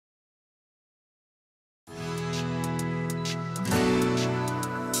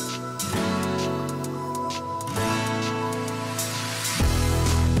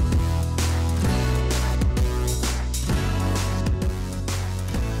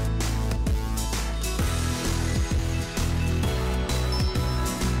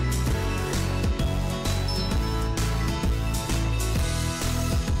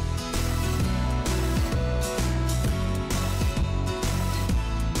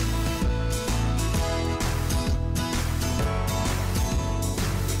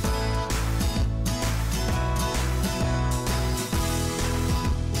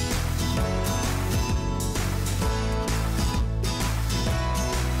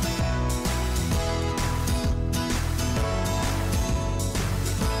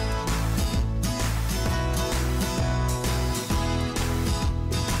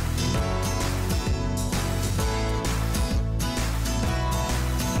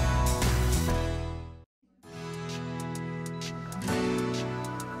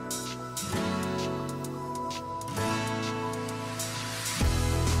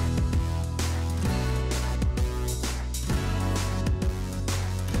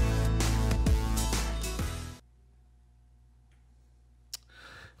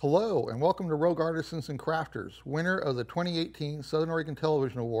Hello and welcome to Rogue Artisans and Crafters, winner of the 2018 Southern Oregon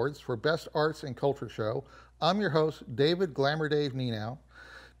Television Awards for Best Arts and Culture Show. I'm your host, David Glamour Dave Nienow.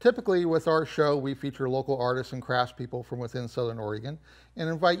 Typically with our show, we feature local artists and craftspeople from within Southern Oregon and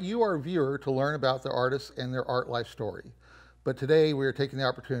invite you, our viewer, to learn about the artists and their art life story. But today we are taking the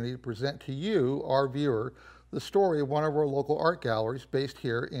opportunity to present to you, our viewer, the story of one of our local art galleries based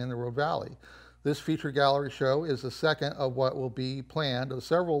here in the Rogue Valley. This feature gallery show is the second of what will be planned of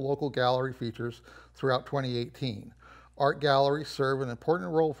several local gallery features throughout 2018. Art galleries serve an important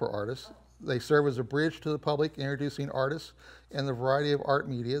role for artists. They serve as a bridge to the public, introducing artists and the variety of art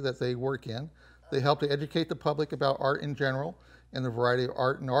media that they work in. They help to educate the public about art in general and the variety of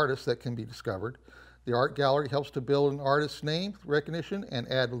art and artists that can be discovered. The art gallery helps to build an artist's name recognition and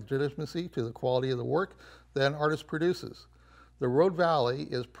add legitimacy to the quality of the work that an artist produces. The Rogue Valley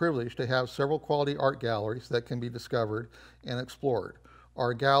is privileged to have several quality art galleries that can be discovered and explored.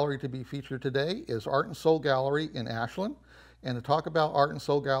 Our gallery to be featured today is Art and Soul Gallery in Ashland. And to talk about Art and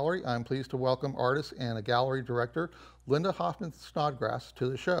Soul Gallery, I'm pleased to welcome artist and a gallery director, Lynda Hoffman-Snodgrass, to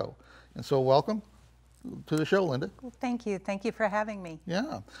the show. And so welcome to the show, Lynda. Well, thank you. Thank you for having me.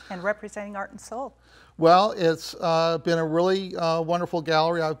 Yeah. And representing Art and Soul. Well, it's been a really wonderful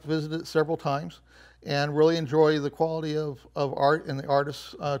gallery. I've visited it several times and really enjoy the quality of art and the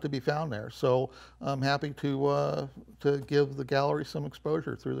artists to be found there. So I'm happy to give the gallery some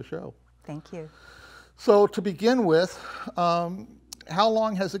exposure through the show. Thank you. So to begin with, how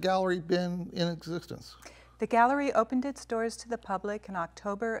long has the gallery been in existence? The gallery opened its doors to the public in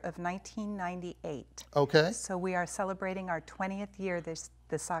October of 1998. Okay. So we are celebrating our 20th year this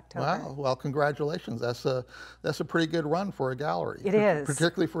October. Wow. Well, congratulations. That's a pretty good run for a gallery. It is.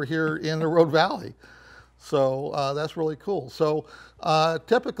 Particularly for here in the Rogue Valley. So that's really cool. So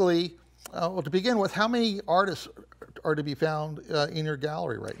typically, well, to begin with, how many artists are to be found in your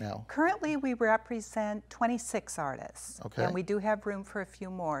gallery right now? Currently, we represent 26 artists. Okay. And we do have room for a few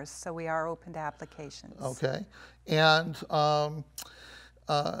more, so we are open to applications. Okay. And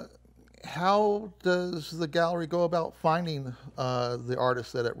how does the gallery go about finding the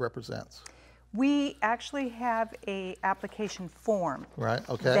artists that it represents? We actually have a application form, right,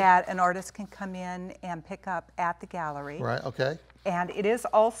 okay, that an artist can come in and pick up at the gallery. Right, okay. And it is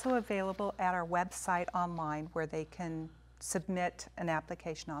also available at our website online where they can submit an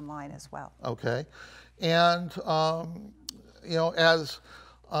application online as well. Okay. And, you know, as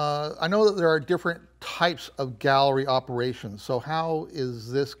I know that there are different types of gallery operations. So how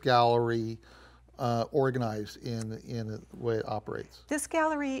is this gallery organized in the way it operates? This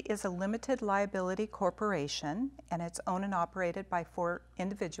gallery is a limited liability corporation, and it's owned and operated by 4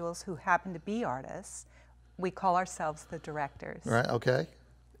 individuals who happen to be artists. We call ourselves the directors. Right, okay.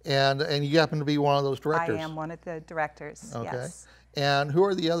 And you happen to be one of those directors? I am one of the directors, okay. Yes. And who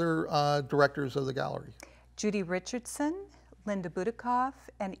are the other directors of the gallery? Judy Richardson, Linda Budikoff,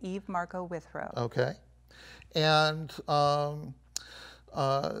 and Eve Marco Withrow. Okay. And now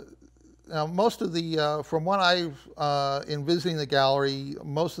most of the, from what I've, in visiting the gallery,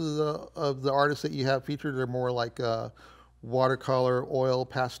 most of the artists that you have featured are more like watercolor, oil,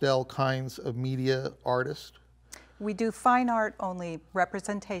 pastel kinds of media artists? We do fine art only,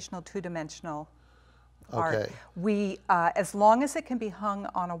 representational, two-dimensional art. We, as long as it can be hung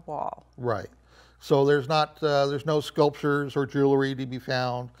on a wall. Right. So there's not, there's no sculptures or jewelry to be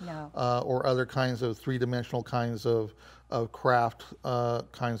found? No. Or other kinds of three-dimensional kinds of craft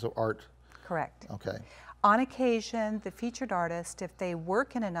kinds of art? Correct. Okay. On occasion, the featured artist, if they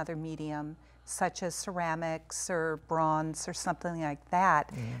work in another medium, such as ceramics or bronze or something like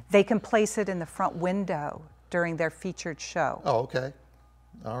that, they can place it in the front window during their featured show. Oh, okay.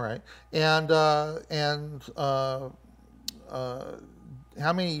 All right. And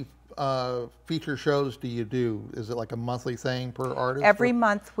how many feature shows do you do? Is it like a monthly thing per artist? Every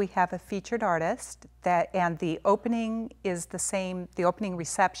month we have a featured artist, and the opening is the same, the opening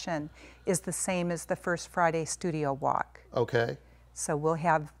reception is the same as the first Friday studio walk. Okay. So we'll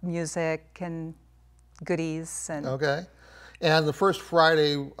have music and goodies. And okay. And the first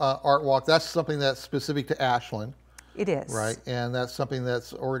Friday art walk, that's something that's specific to Ashland. It is. Right. And that's something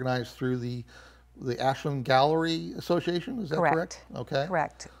that's organized through the Ashland Gallery Association, is that correct? Okay.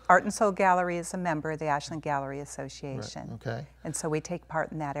 Correct. Art and Soul Gallery is a member of the Ashland Gallery Association. Right. Okay. And so we take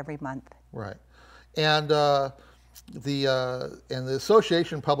part in that every month. Right. And the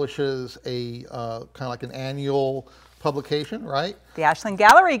association publishes a kind of like an annual publication, right? The Ashland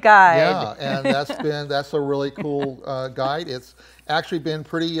Gallery Guide. Yeah, and that's a really cool guide. It's actually been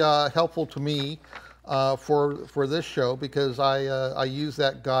pretty helpful to me for this show because I use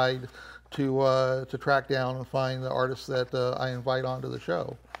that guide to track down and find the artists that I invite onto the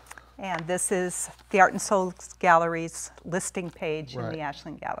show. And this is the Art and Soul Gallery's listing page in Right. the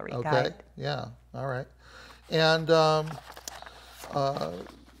Ashland Gallery Okay. Guide. Yeah. All right. And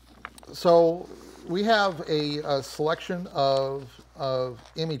so we have a selection of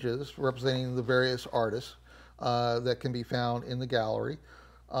images representing the various artists that can be found in the gallery.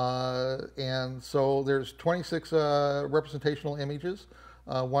 And so there's 26 representational images,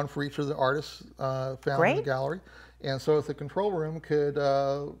 one for each of the artists found in the gallery. And so if the control room could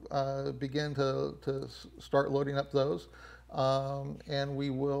begin to start loading up those, and we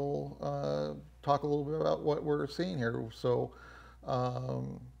will talk a little bit about what we're seeing here. So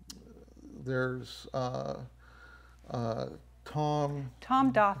there's Tom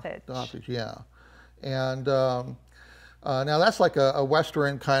Dothage. Dothage, yeah. And now that's like a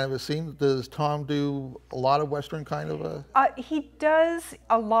Western kind of a scene. Does Tom do a lot of Western kind of a? He does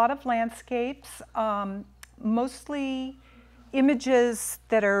a lot of landscapes, mostly images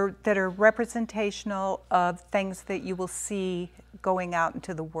that are representational of things that you will see going out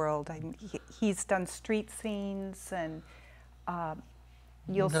into the world. I mean, he's done street scenes, and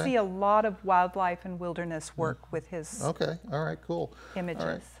you'll see a lot of wildlife and wilderness work with his. Okay, all right, cool. Images, all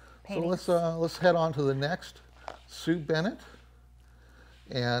right. paintings. So let's head on to the next, Sue Bennett,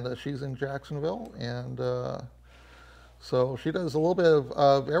 and she's in Jacksonville, and so she does a little bit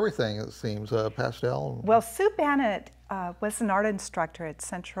of everything, it seems, pastel. Well, Sue Bennett was an art instructor at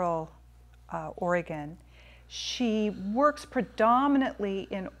Central Oregon. She works predominantly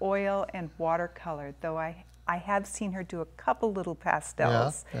in oil and watercolor, though I have seen her do a couple little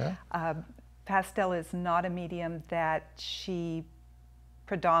pastels. Yeah. Pastel is not a medium that she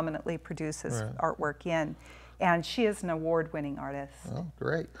predominantly produces artwork in, and she is an award-winning artist. Oh,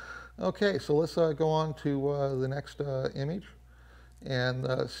 great. Okay, so let's go on to the next image.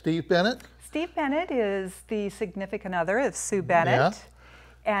 And Steve Bennett. Steve Bennett is the significant other of Sue Bennett,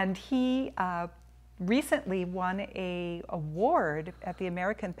 and he recently won an award at the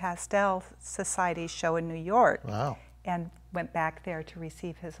American Pastel Society show in New York. Wow. And went back there to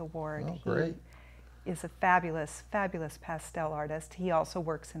receive his award. Oh, great. He is a fabulous, fabulous pastel artist. He also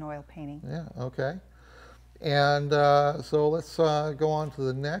works in oil painting. Yeah, okay. And so let's go on to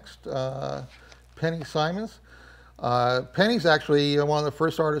the next, Penny Simons. Penny's actually one of the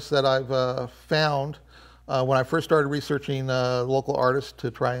first artists that I've found when I first started researching local artists to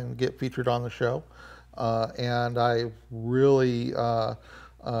try and get featured on the show. And I really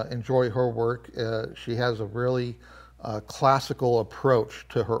enjoy her work. She has a really classical approach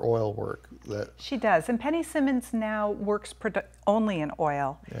to her oil work. She does. And Penny Simons now works only in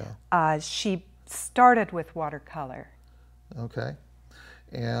oil. Yeah. She started with watercolor. Okay.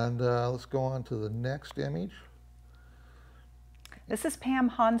 And let's go on to the next image. This is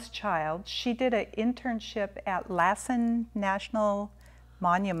Pam Hanschild. She did an internship at Lassen National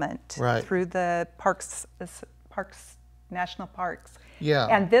Monument through the National Parks. Yeah.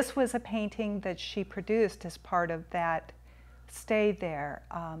 And this was a painting that she produced as part of that stay there.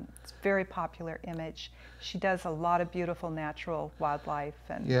 It's a very popular image. She does a lot of beautiful natural wildlife.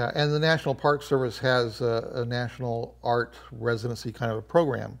 And yeah, and the National Park Service has a national art residency kind of a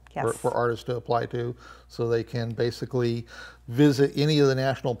program for artists to apply to, so they can basically visit any of the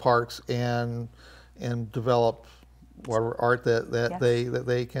national parks and develop whatever art that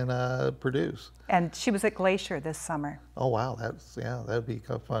they can produce. And she was at Glacier this summer. Oh wow, that'd be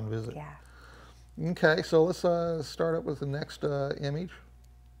a fun visit. Yeah. Okay, so let's start up with the next image.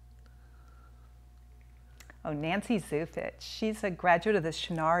 Oh, Nancy Zufich. She's a graduate of the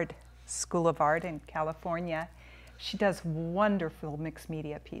Chouinard School of Art in California. She does wonderful mixed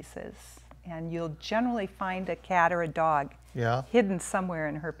media pieces, and you'll generally find a cat or a dog hidden somewhere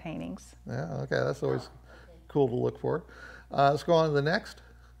in her paintings. Yeah, okay, that's always cool to look for. Let's go on to the next.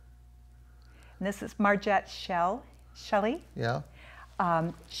 And this is Margette Shelley. Yeah.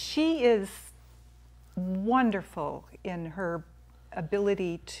 She is wonderful in her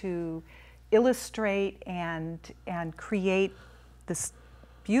ability to illustrate and create this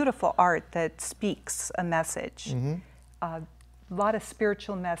beautiful art that speaks a message. Mm-hmm. A lot of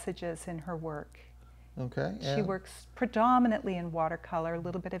spiritual messages in her work. Okay. She works predominantly in watercolor, a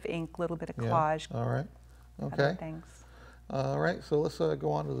little bit of ink, a little bit of collage. All right. Okay. Other things. All right, so let's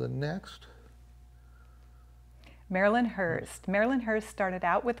go on to the next. Marilyn Hurst. Marilyn Hurst started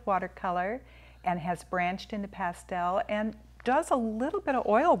out with watercolor and has branched into pastel and does a little bit of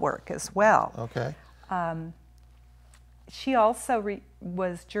oil work as well. Okay. She also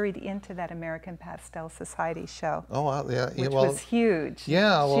was juried into that American Pastel Society show. Oh, wow, yeah. Which was huge.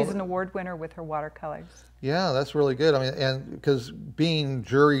 Yeah. Well, she's an award winner with her watercolors. Yeah, that's really good. I mean, and because being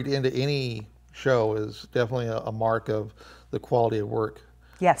juried into any show is definitely a mark of the quality of work.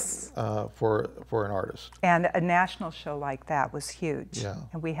 Yes. For an artist. And a national show like that was huge. Yeah.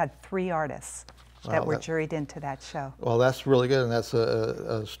 And we had 3 artists that were juried into that show. Well, that's really good, and that's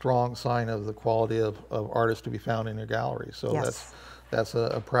a strong sign of the quality of artists to be found in your gallery. So Yes. that's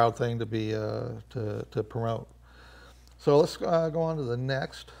a proud thing to be to promote. So let's go on to the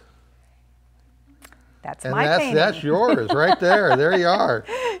next. That's And my painting. That's yours right there. There you are.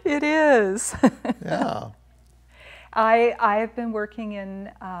 It is. Yeah. I've been working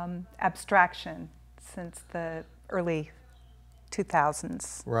in abstraction since the early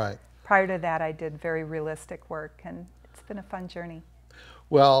 2000s. Right. Prior to that, I did very realistic work, and it's been a fun journey.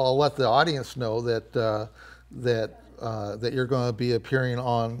 Well, I'll let the audience know that that you're going to be appearing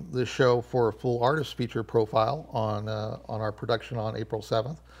on this show for a full artist feature profile on our production on April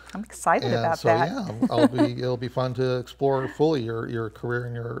 7th. I'm excited about so, that. Yeah, it'll be fun to explore fully your career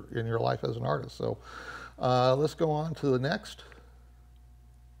and your life as an artist. So let's go on to the next.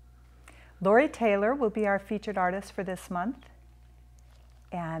 Lori Taylor will be our featured artist for this month.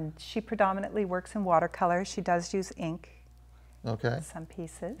 And she predominantly works in watercolor. She does use ink. Okay. In some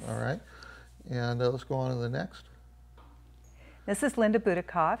pieces. All right. And let's go on to the next. This is Lynda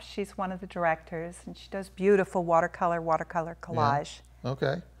Budikoff. She's one of the directors, and she does beautiful watercolor collage. Yeah.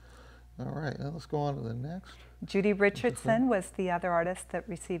 Okay. All right. Now let's go on to the next. Judy Richardson was the other artist that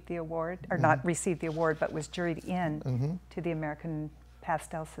received the award, or not received the award, but was juried in to the American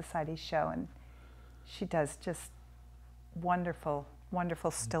Pastel Society show. And she does just wonderful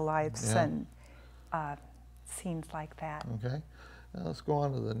still lifes and scenes like that. Okay. Now let's go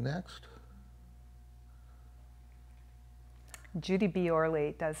on to the next. Judy B.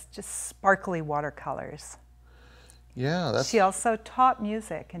 Orley does just sparkly watercolors. Yeah, She also taught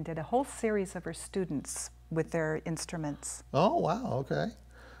music and did a whole series of her students with their instruments. Oh, wow, okay.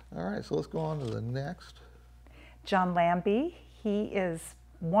 All right, so let's go on to the next. John Lambie, he is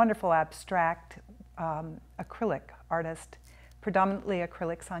wonderful abstract acrylic artist, predominantly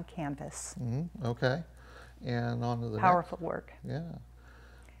acrylics on canvas. Okay. And on to the Powerful work. Yeah.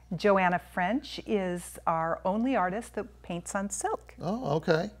 Joanna French is our only artist that paints on silk. Oh,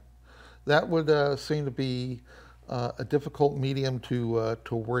 okay. That would seem to be a difficult medium to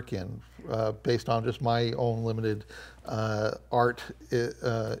work in, based on just my own limited art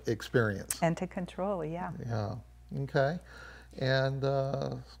experience. And to control, yeah. Yeah. Okay. And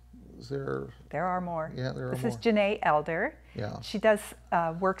is there? There are more. Yeah, there are This more. is Janae Elder. Yeah. She does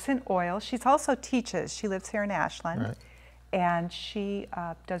works in oil. She also teaches. She lives here in Ashland. Right. And she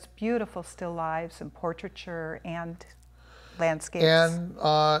does beautiful still lives and portraiture and landscapes.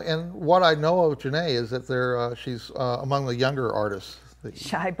 And what I know of Janae is that she's among the younger artists.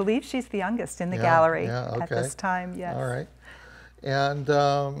 I believe she's the youngest in the gallery okay. at this time, yes. All right. And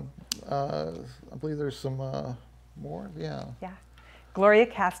I believe there's some more, yeah. Yeah. Gloria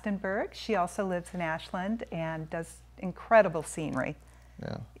Kastenberg, she also lives in Ashland and does incredible scenery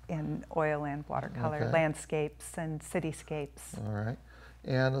in oil and watercolor, landscapes and cityscapes. All right.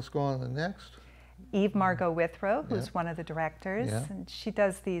 And let's go on to the next. Eve Margot Withrow, who's one of the directors, and she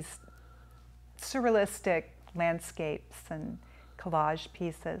does these surrealistic landscapes and collage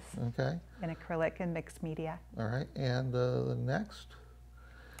pieces in acrylic and mixed media. All right. And the next?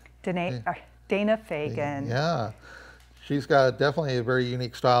 Dana Fagan. Yeah. She's got definitely a very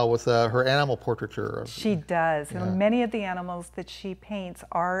unique style with her animal portraiture. She does. And many of the animals that she paints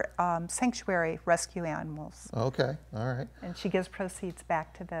are sanctuary rescue animals. Okay. All right. And she gives proceeds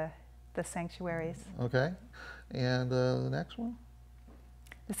back to the sanctuaries. Okay. And the next one?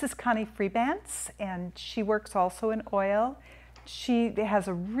 This is Connie Freebants, and she works also in oil. She has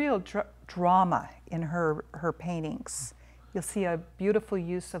a real drama in her paintings. You'll see a beautiful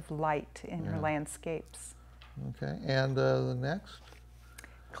use of light in her landscapes. Okay, and the next?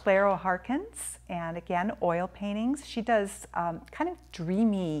 Claire O'Harkins, and again, oil paintings. She does kind of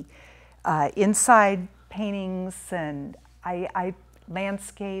dreamy inside paintings and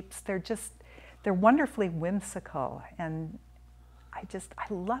landscapes. They're wonderfully whimsical, and I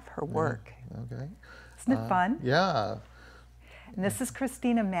love her work. Okay. Isn't it fun? Yeah. And this is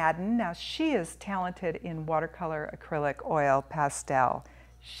Christina Madden. Now, she is talented in watercolor, acrylic, oil, pastel.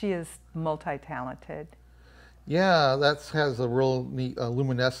 She is multi-talented. Yeah, that has a real neat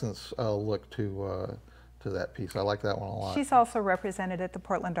luminescence look to that piece. I like that one a lot. She's also represented at the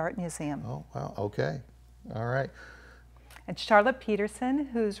Portland Art Museum. Oh, wow. Okay. All right. And Charlotte Peterson,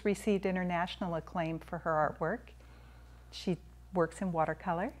 who's received international acclaim for her artwork. She works in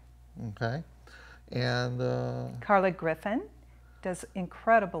watercolor. Okay. And Carla Griffin does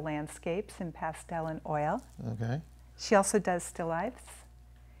incredible landscapes in pastel and oil. okay. She also does still lifes.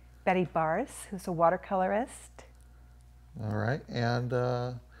 Betty Bars, who's a watercolorist. All right. And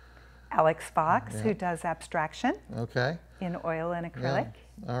Alex Fox, who does abstraction okay. in oil and acrylic.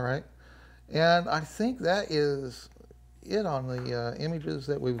 Yeah. All right. And I think that is it on the images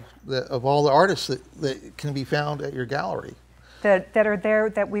that of all the artists that can be found at your gallery. That are there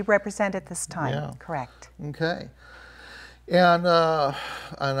that we represent at this time. Yeah. Correct. Okay. And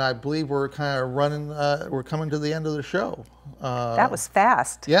I believe we're kind of running. We're coming to the end of the show. That was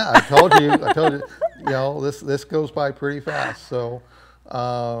fast. Yeah, I told you. I told you. You know, this goes by pretty fast. So,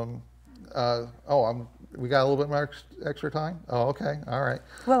 we got a little bit more extra time. Oh, okay. All right.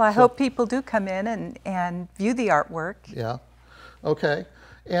 Well, I hope people do come in and view the artwork. Yeah. Okay.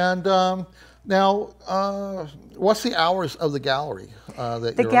 And now, what's the hours of the gallery?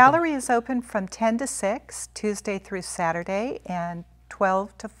 The gallery is open from 10 to 6, Tuesday through Saturday, and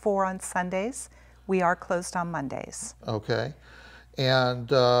 12 to 4 on Sundays. We are closed on Mondays. Okay. And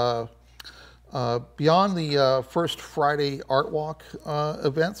beyond the First Friday Art Walk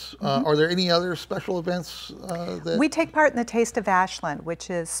events, are there any other special events that... We take part in the Taste of Ashland, which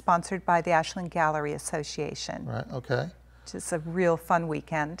is sponsored by the Ashland Gallery Association. Right, okay. Which is a real fun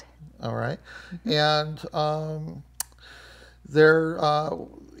weekend. All right. And and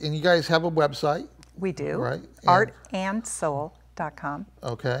you guys have a website? We do. Right. artandsoul.com.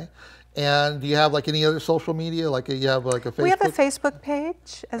 Okay. And do you have like any other social media? Like you have like a Facebook? We have a Facebook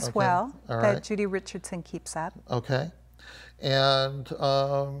page as well right. that Judy Richardson keeps up. Okay. And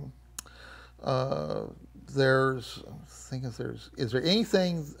is there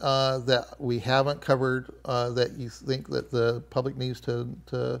anything that we haven't covered that you think that the public needs to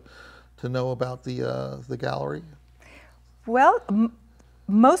know about the gallery? Well,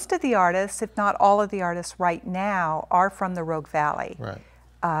 most of the artists, if not all of the artists right now, are from the Rogue Valley. Right.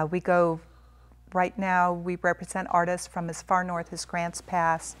 Right now, we represent artists from as far north as Grants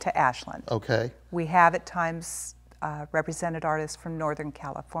Pass to Ashland. Okay. We have at times represented artists from Northern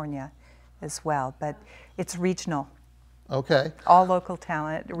California as well, but it's regional. Okay. All local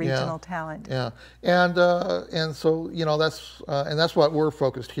talent, regional talent. Yeah, and so that's what we're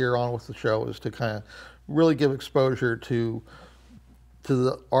focused here on with the show, is to kind of really give exposure to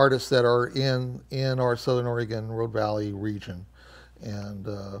the artists that are in our Southern Oregon Rogue Valley region, and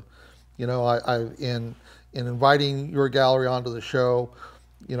in inviting your gallery onto the show,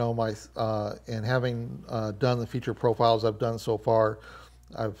 and having done the feature profiles I've done so far,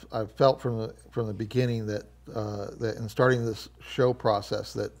 I've felt from the beginning that in starting this show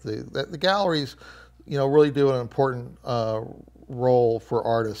process that the galleries, really do an important role for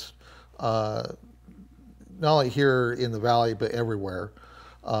artists, not only here in the valley but everywhere,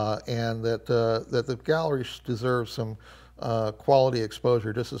 and that the galleries deserve some quality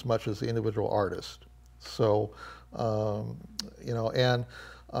exposure just as much as the individual artist. So,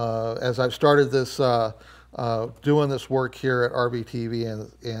 as I've started this. Doing this work here at RVTV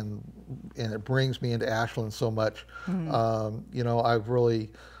and it brings me into Ashland so much. I've really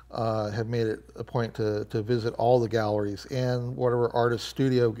have made it a point to visit all the galleries and whatever artist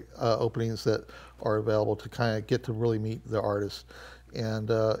studio openings that are available to kind of get to really meet the artists.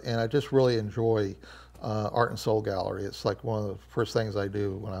 And I just really enjoy Art and Soul Gallery. It's like one of the first things I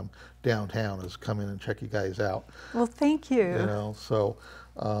do when I'm downtown is come in and check you guys out. Well, thank you. So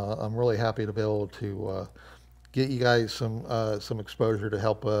I'm really happy to be able to get you guys some exposure to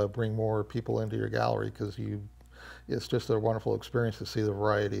help bring more people into your gallery, because it's just a wonderful experience to see the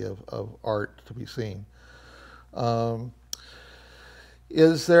variety of art to be seen.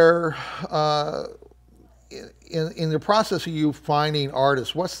 Is there in the process of you finding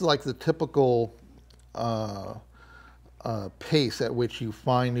artists, what's like the typical pace at which you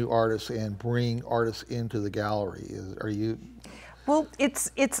find new artists and bring artists into the gallery? Well,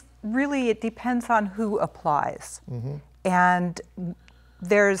 it's really, it depends on who applies. And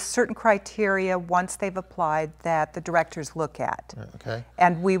there's certain criteria once they've applied that the directors look at. Okay.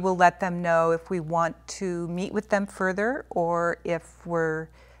 And we will let them know if we want to meet with them further or if we're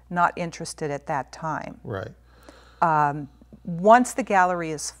not interested at that time. Right. Once the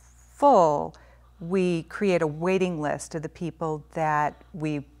gallery is full, we create a waiting list of the people that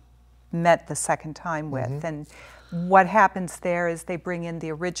we met the second time with. And what happens there is they bring in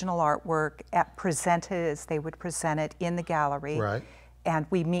the original artwork, presented as they would present it in the gallery. Right. And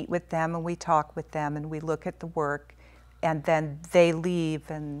we meet with them and we talk with them and we look at the work, and then they leave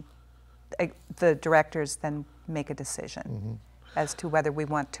and the directors then make a decision as to whether we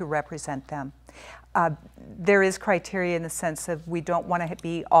want to represent them. There is criteria in the sense of we don't want to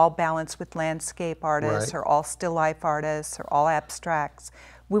be all balanced with landscape artists or all still life artists or all abstracts.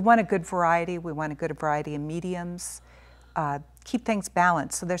 We want a good variety. We want a good variety of mediums. keep things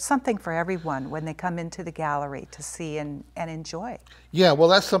balanced. So there's something for everyone when they come into the gallery to see and enjoy. Yeah, well,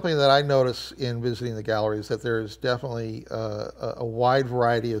 that's something that I notice in visiting the gallery, is that there's definitely a wide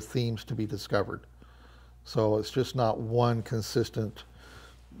variety of themes to be discovered. So it's just not one consistent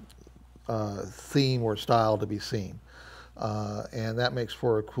theme or style to be seen. And that makes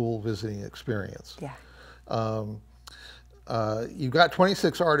for a cool visiting experience. Yeah. You've got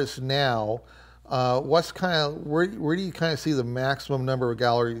 26 artists now. What's where do you kind of see the maximum number of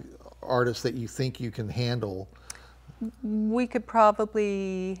gallery artists that you think you can handle? We could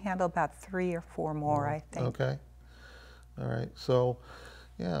probably handle about 3 or 4 more, I think. Okay. All right. So,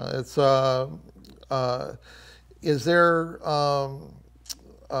 yeah, it's is there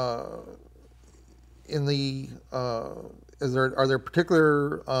in the are there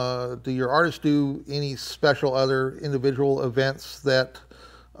particular do your artists do any special other individual events that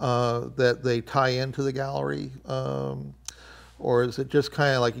that they tie into the gallery, or is it just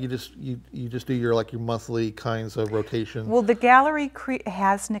kind of like you just do your your monthly kinds of rotation? Well, the gallery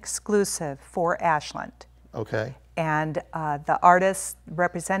has an exclusive for Ashland. Okay. And the artists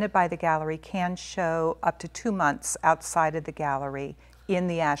represented by the gallery can show up to 2 months outside of the gallery in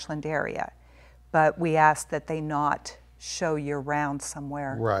the Ashland area. But we ask that they not show year-round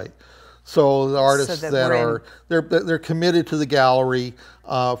somewhere. Right. So the artists So that are they're committed to the gallery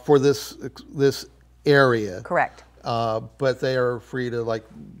for this area. Correct. But they are free to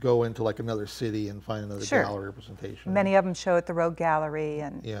go into another city and find another Sure. gallery representation. Many of them show at the Rogue Gallery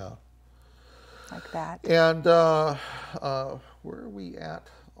and Yeah. like that. And where are we at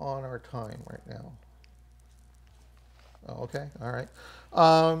on our time right now? Oh, okay. All right.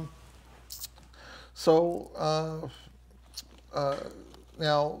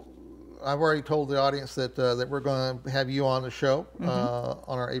 Now, I've already told the audience that that we're going to have you on the show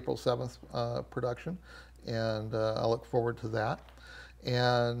on our April 7th production, and I look forward to that.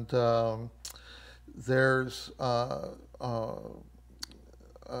 And there's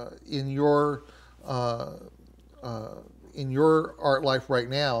in your art life right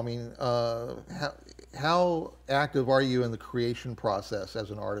now, I mean, how active are you in the creation process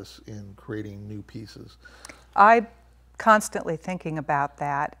as an artist in creating new pieces? I'm constantly thinking about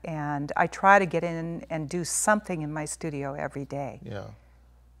that, and I try to get in and do something in my studio every day. Yeah.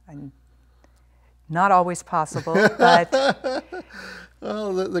 And not always possible, but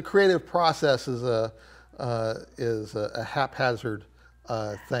Well, the creative process is a haphazard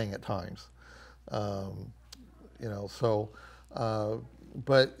thing at times, So,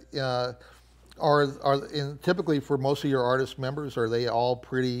 but typically for most of your artist members, are they all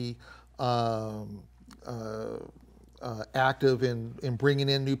pretty active in bringing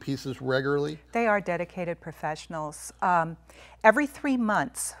in new pieces regularly? they are dedicated professionals. Every 3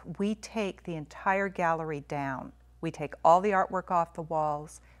 months, we take the entire gallery down. We take all the artwork off the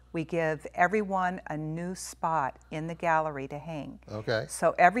walls. We give everyone a new spot in the gallery to hang. Okay.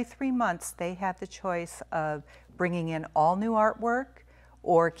 So every 3 months, they have the choice of bringing in all new artwork,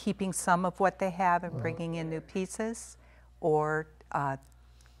 or keeping some of what they have and bringing in new pieces, or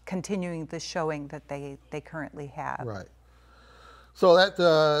continuing the showing that they currently have. Right. So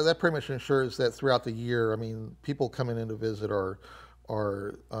that pretty much ensures that throughout the year, I mean, people coming in to visit are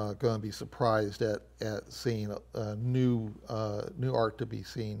going to be surprised at seeing new art to be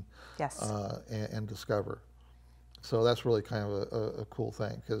seen. Yes. And discover. So that's really kind of a cool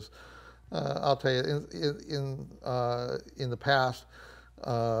thing, because I'll tell you, in the past,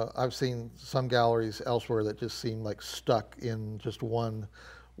 I've seen some galleries elsewhere that just seem like stuck in just one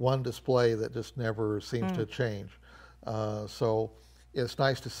display that just never seems to change. So it's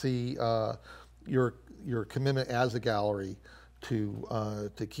nice to see your commitment as a gallery to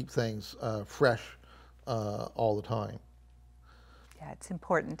keep things fresh all the time. Yeah, it's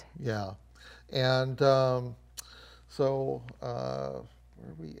important. Yeah, and so where are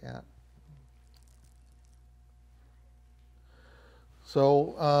we at?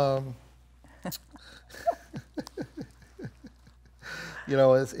 So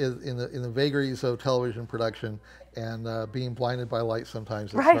it's in the vagaries of television production and being blinded by light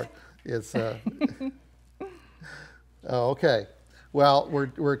sometimes. It's Right. hard. It's oh, okay. Well,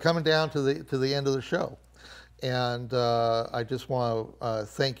 we're coming down to the end of the show, and I just want to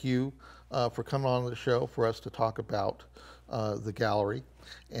thank you for coming on the show for us to talk about the gallery,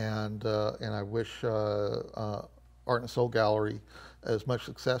 and I wish Art and Soul Gallery as much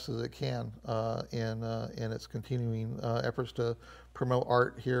success as it can in its continuing efforts to promote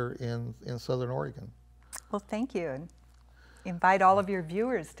art here in Southern Oregon. Well, thank you, and invite all of your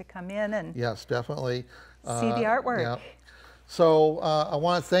viewers to come in and Yes, definitely. see the artwork. Yeah. So I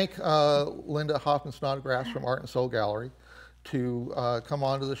want to thank Lynda Hoffman-Snodgrass from Art and Soul Gallery. to come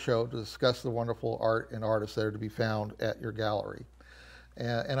onto the show to discuss the wonderful art and artists that are to be found at your gallery.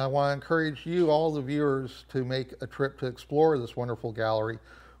 And I want to encourage you, all the viewers, to make a trip to explore this wonderful gallery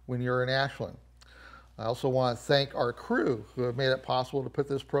when you're in Ashland. I also want to thank our crew who have made it possible to put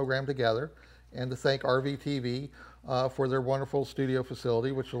this program together, and to thank RVTV for their wonderful studio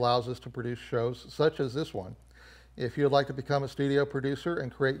facility, which allows us to produce shows such as this one. If you'd like to become a studio producer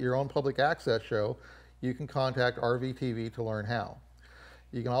and create your own public access show, you can contact RVTV to learn how.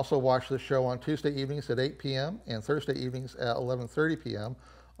 You can also watch the show on Tuesday evenings at 8 p.m. and Thursday evenings at 11:30 p.m.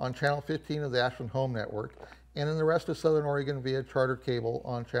 on Channel 15 of the Ashland Home Network, and in the rest of Southern Oregon via charter cable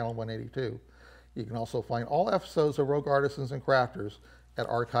on Channel 182. You can also find all episodes of Rogue Artisans and Crafters at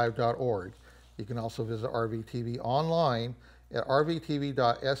archive.org. You can also visit RVTV online at rvtv.sou.edu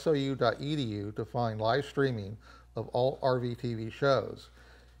to find live streaming of all RVTV shows.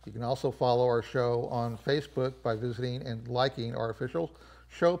 You can also follow our show on Facebook by visiting and liking our official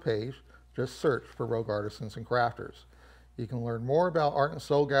show page. Just search for Rogue Artisans and Crafters. You can learn more about Art and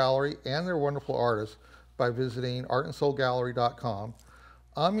Soul Gallery and their wonderful artists by visiting artandsoulgallery.com.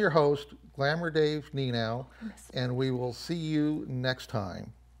 I'm your host, Glamour Dave Nienow, and we will see you next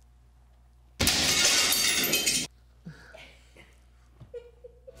time.